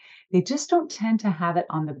needs. They just don't tend to have it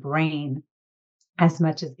on the brain as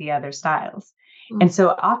much as the other styles. And so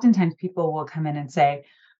oftentimes people will come in and say,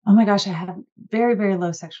 "Oh my gosh, I have very, very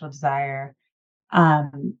low sexual desire.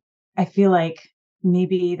 I feel like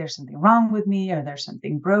maybe there's something wrong with me or there's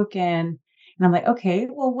something broken." And I'm like, "Okay,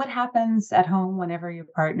 well, what happens at home whenever your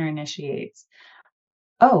partner initiates?"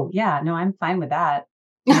 "Oh, yeah, no, I'm fine with that."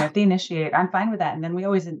 If they initiate, I'm fine with that. And then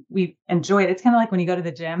we enjoy it. It's kind of like when you go to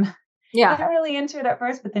the gym. Yeah. Not really into it at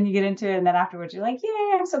first, but then you get into it, and then afterwards you're like,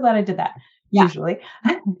 "Yeah, I'm so glad I did that." Yeah. Usually,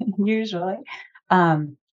 usually,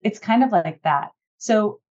 it's kind of like that.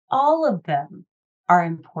 So all of them are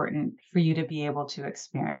important for you to be able to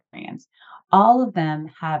experience. All of them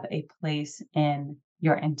have a place in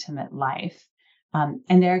your intimate life, and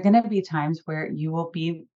there are going to be times where you will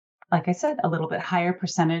be, like I said, a little bit higher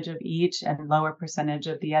percentage of each and lower percentage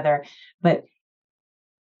of the other. But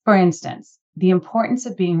for instance, the importance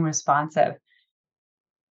of being responsive,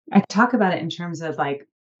 I talk about it in terms of like,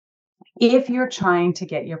 if you're trying to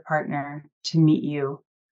get your partner to meet you,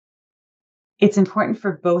 it's important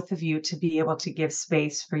for both of you to be able to give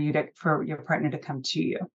space for your partner to come to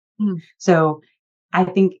you. Mm. So I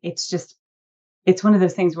think it's one of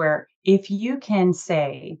those things where if you can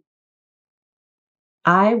say,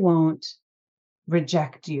 I won't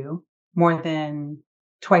reject you more than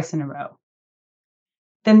twice in a row,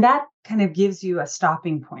 then that kind of gives you a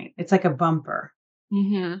stopping point. It's like a bumper.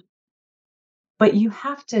 Mhm. But you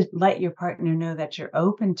have to let your partner know that you're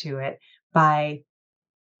open to it by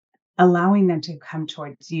allowing them to come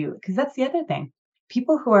towards you, because that's the other thing.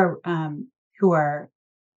 People who are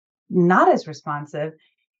not as responsive,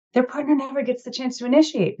 their partner never gets the chance to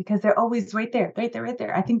initiate because they're always right there, right there, right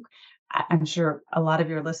there. I'm sure a lot of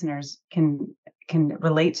your listeners can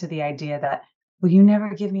relate to the idea that, well, you never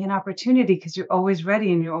give me an opportunity because you're always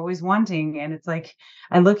ready and you're always wanting. And it's like,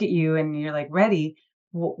 I look at you and you're like, ready.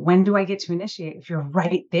 Well, when do I get to initiate? If you're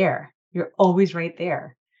right there, you're always right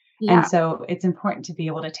there. And Yeah. so it's important to be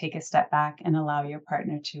able to take a step back and allow your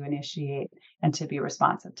partner to initiate and to be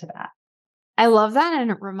responsive to that. I love that,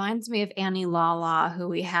 and it reminds me of Annie Lala, who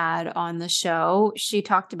we had on the show. She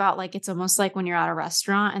talked about, like, it's almost like when you're at a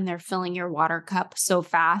restaurant and they're filling your water cup so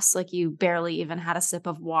fast, like, you barely even had a sip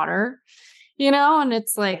of water, and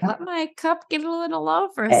it's like, Yeah. "Let my cup get a little low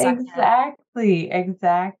for a second." Exactly,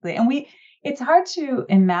 exactly. And it's hard to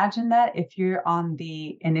imagine that if you're on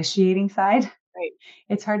the initiating side. Right.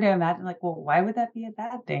 It's hard to imagine, like, well, why would that be a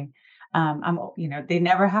bad thing? They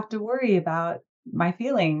never have to worry about my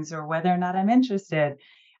feelings or whether or not I'm interested.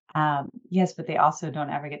 Yes, but they also don't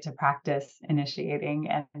ever get to practice initiating.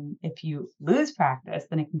 And if you lose practice,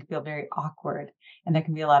 then it can feel very awkward and there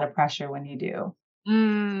can be a lot of pressure when you do.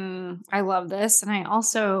 I love this, and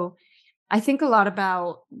I think a lot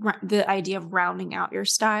about the idea of rounding out your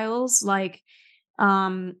styles, like,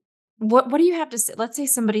 Um, what do you have to say? Let's say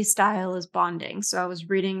somebody's style is bonding. So I was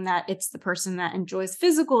reading that it's the person that enjoys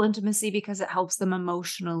physical intimacy because it helps them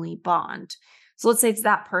emotionally bond. So let's say it's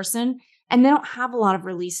that person and they don't have a lot of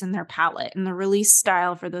release in their palette. And the release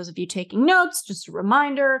style, for those of you taking notes, just a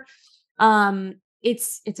reminder,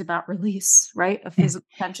 it's about release, right? Of physical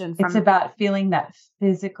tension It's from. about feeling that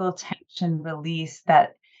physical tension release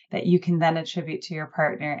that you can then attribute to your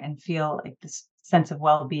partner and feel like this sense of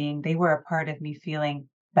well-being. They were a part of me feeling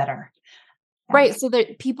better. Yeah. Right, so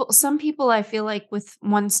that some people I feel like with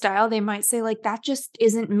one style, they might say like, "That just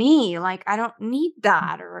isn't me, like, I don't need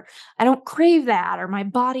that," or "I don't crave that," or "My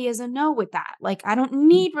body is a no with that." Like, "I don't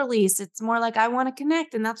need release, it's more like I wanna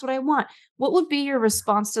connect and that's what I want." What would be your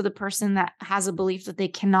response to the person that has a belief that they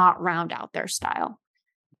cannot round out their style?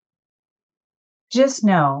 Just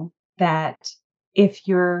know that if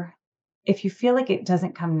you're if you feel like it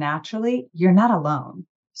doesn't come naturally, you're not alone.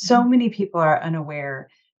 So Mhm. many people are unaware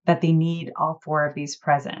that they need all four of these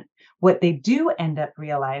present. What they do end up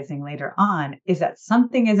realizing later on is that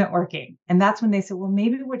something isn't working. And that's when they say, well,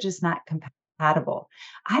 maybe we're just not compatible.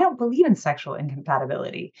 I don't believe in sexual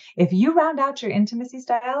incompatibility. If you round out your intimacy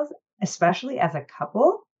styles, especially as a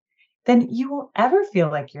couple, then you won't ever feel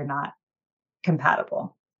like you're not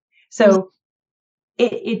compatible. Ye So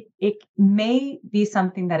it may be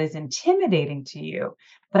something that is intimidating to you,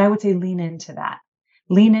 but I would say lean into that.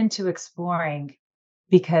 Lean into exploring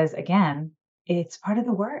because again, it's part of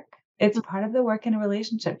the work. It's part of the work in a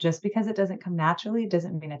relationship. Just because it doesn't come naturally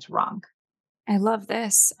doesn't mean it's wrong. I love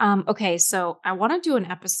this. Okay, so I wanna do an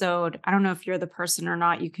episode. I don't know if you're the person or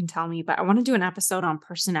not, you can tell me, but I wanna do an episode on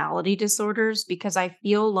personality disorders because I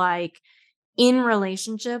feel like in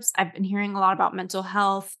relationships, I've been hearing a lot about mental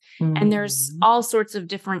health, and there's Mhm. all sorts of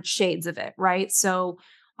different shades of it, right? So,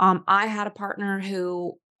 I had a partner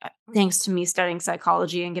who, thanks to me studying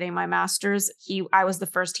psychology and getting my master's, I was the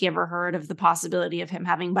first he ever heard of the possibility of him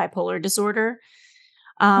having bipolar disorder.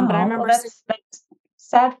 But I Oh, well, remember that's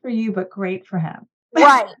sad for you, but great for him.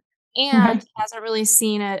 right. And Right. he hasn't really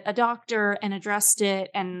seen a doctor and addressed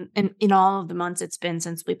it. And in all of the months it's been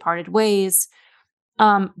since we parted ways,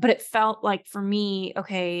 But it felt like for me,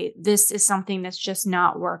 okay, this is something that's just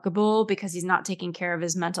not workable because he's not taking care of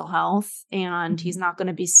his mental health and he's Mhm. not going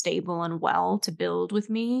to be stable and well to build with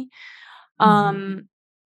me. Mhm. Um,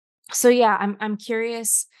 so yeah, I'm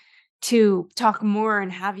curious to talk more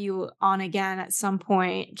and have you on again at some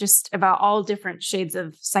point just about all different shades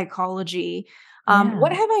of psychology.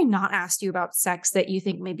 What Yeah. have I not asked you about sex that you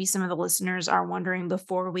think maybe some of the listeners are wondering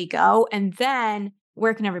before we go? And then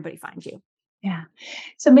where can everybody find you? Yeah.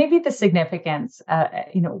 So maybe the significance,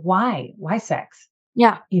 why sex?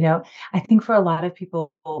 Yeah. You know, I think for a lot of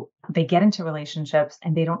people, they get into relationships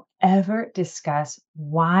and they don't ever discuss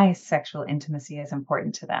why sexual intimacy is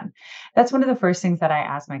important to them. That's one of the first things that I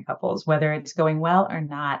ask my couples, whether it's going well or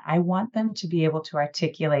not. I want them to be able to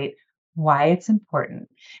articulate why it's important.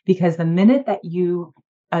 Because the minute that you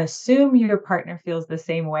assume your partner feels the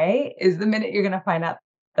same way is the minute you're going to find out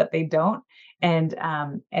that they don't. And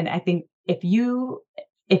I think if you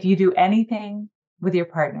do anything with your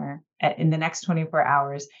partner in the next 24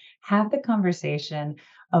 hours, have the conversation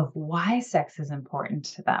of why sex is important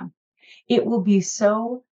to them. It will be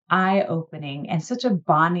so eye opening and such a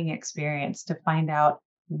bonding experience to find out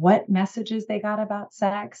what messages they got about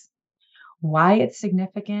sex, why it's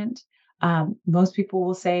significant. Most people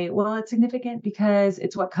will say, well, it's significant because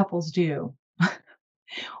it's what couples do.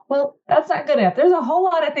 Well, that's not good enough. There's a whole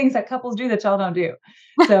lot of things that couples do that y'all don't do.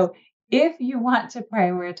 So if you want to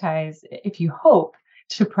prioritize, if you hope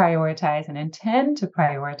to prioritize and intend to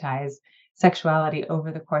prioritize sexuality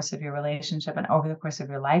over the course of your relationship and over the course of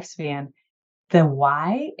your lifespan, the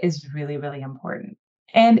why is really, really important.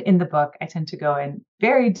 And in the book, I tend to go in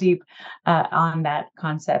very deep on that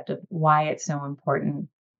concept of why it's so important.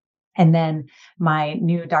 And then my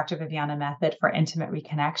new Dr. Viviana method for intimate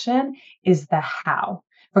reconnection is the how.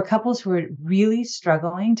 For couples who are really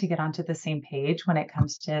struggling to get onto the same page when it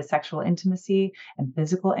comes to sexual intimacy and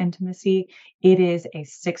physical intimacy, it is a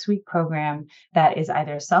 6-week program that is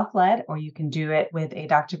either self-led or you can do it with a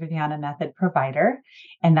Dr. Viviana method provider.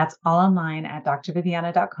 And that's all online at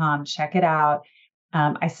drviviana.com. Check it out.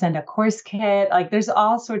 I send a course kit, like there's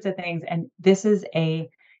all sorts of things. And this is a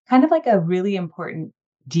kind of like a really important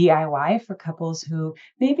DIY for couples who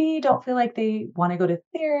maybe don't feel like they want to go to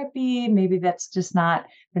therapy. Maybe that's just not,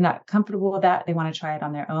 they're not comfortable with that. They want to try it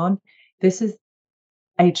on their own. This is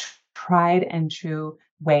a tried and true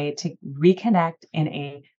way to reconnect in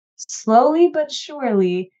a slowly but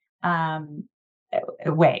surely um,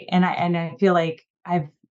 way. And I feel like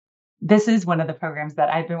this is one of the programs that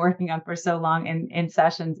I've been working on for so long in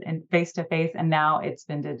sessions and face to face, and now it's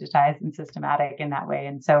been digitized and systematic in that way.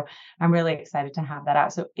 And so I'm really excited to have that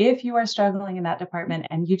out. So if you are struggling in that department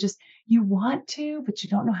and you want to, but you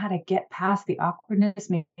don't know how to get past the awkwardness,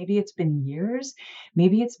 maybe it's been years,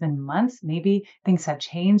 maybe it's been months, maybe things have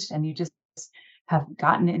changed and you just have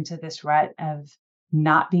gotten into this rut of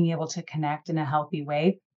not being able to connect in a healthy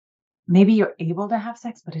way. Maybe you're able to have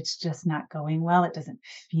sex, but it's just not going well. It doesn't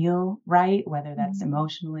feel right, whether that's Mhm.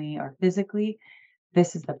 emotionally or physically.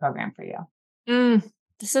 This is the program for you. Mm,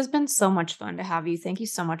 this has been so much fun to have you. Thank you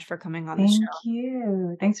so much for coming on the show. Thank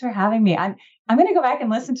you. Thanks for having me. I'm going to go back and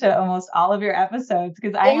listen to almost all of your episodes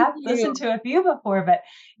because I Thank have listened you. to a few before, but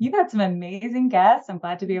you've had some amazing guests. I'm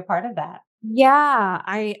glad to be a part of that. Yeah,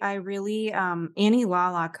 I really Annie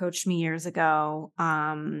Lala coached me years ago.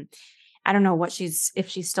 I don't know what if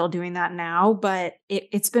she's still doing that now, but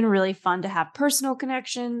it's been really fun to have personal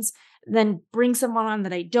connections, then bring someone on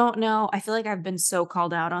that I don't know. I feel like I've been so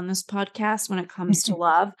called out on this podcast when it comes to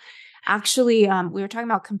love. Actually, we were talking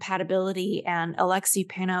about compatibility, and Alexi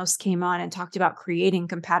Panos came on and talked about creating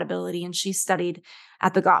compatibility, and she studied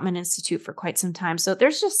at the Gottman Institute for quite some time. So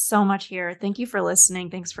there's just so much here. Thank you for listening.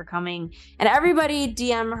 Thanks for coming. And everybody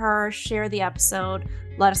DM her, share the episode,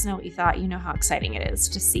 let us know what you thought. You know how exciting it is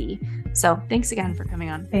to see. So thanks again for coming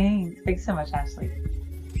on. Thanks. Thanks so much, Ashley.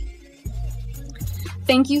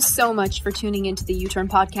 Thank you so much for tuning into the U-Turn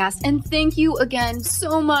podcast. And thank you again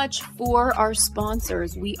so much for our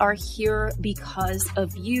sponsors. We are here because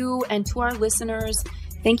of you. And to our listeners,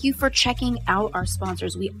 thank you for checking out our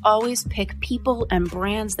sponsors. We always pick people and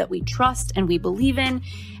brands that we trust and we believe in.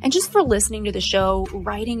 And just for listening to the show,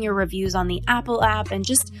 writing your reviews on the Apple app, and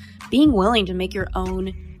just being willing to make your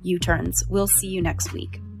own U-turns. We'll see you next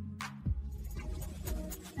week.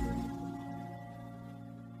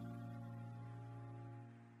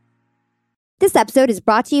 This episode is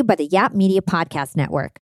brought to you by the Yap Media Podcast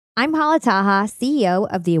Network. I'm Hala Taha, CEO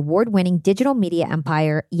of the award-winning digital media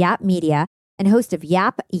empire, Yap Media, and host of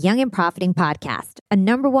Yap Young and Profiting Podcast, a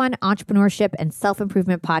 #1 entrepreneurship and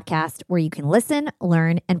self-improvement podcast where you can listen,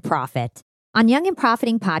 learn, and profit. On Young and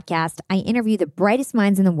Profiting Podcast, I interview the brightest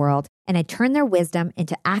minds in the world and I turn their wisdom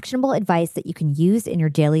into actionable advice that you can use in your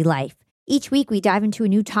daily life. Each week, we dive into a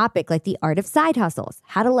new topic like the art of side hustles,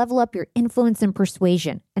 how to level up your influence and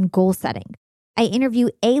persuasion, and goal setting. I interview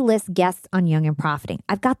A-list guests on Young and Profiting.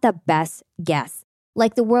 I've got the best guests,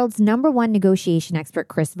 like the world's #1 negotiation expert,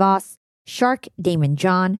 Chris Voss, Shark Damon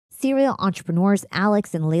John, serial entrepreneurs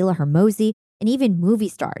Alex and Layla Hermosi, and even movie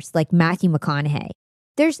stars like Matthew McConaughey.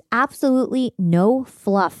 There's absolutely no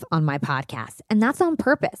fluff on my podcast, and that's on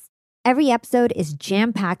purpose. Every episode is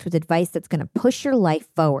jam-packed with advice that's going to push your life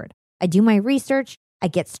forward. I do my research, I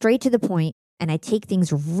get straight to the point, and I take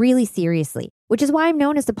things really seriously, which is why I'm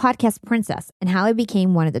known as the podcast princess and how I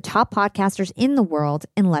became one of the top podcasters in the world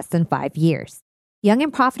in less than 5 years. Young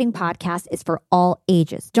and Profiting Podcast is for all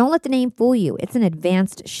ages. Don't let the name fool you. It's an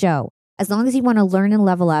advanced show. As long as you want to learn and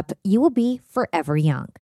level up, you will be forever young.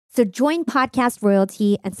 So join podcast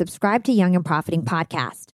royalty and subscribe to Young and Profiting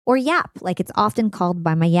Podcast, or YAP, like it's often called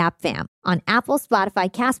by my YAP fam, on Apple,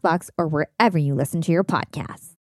 Spotify, CastBox, or wherever you listen to your podcasts.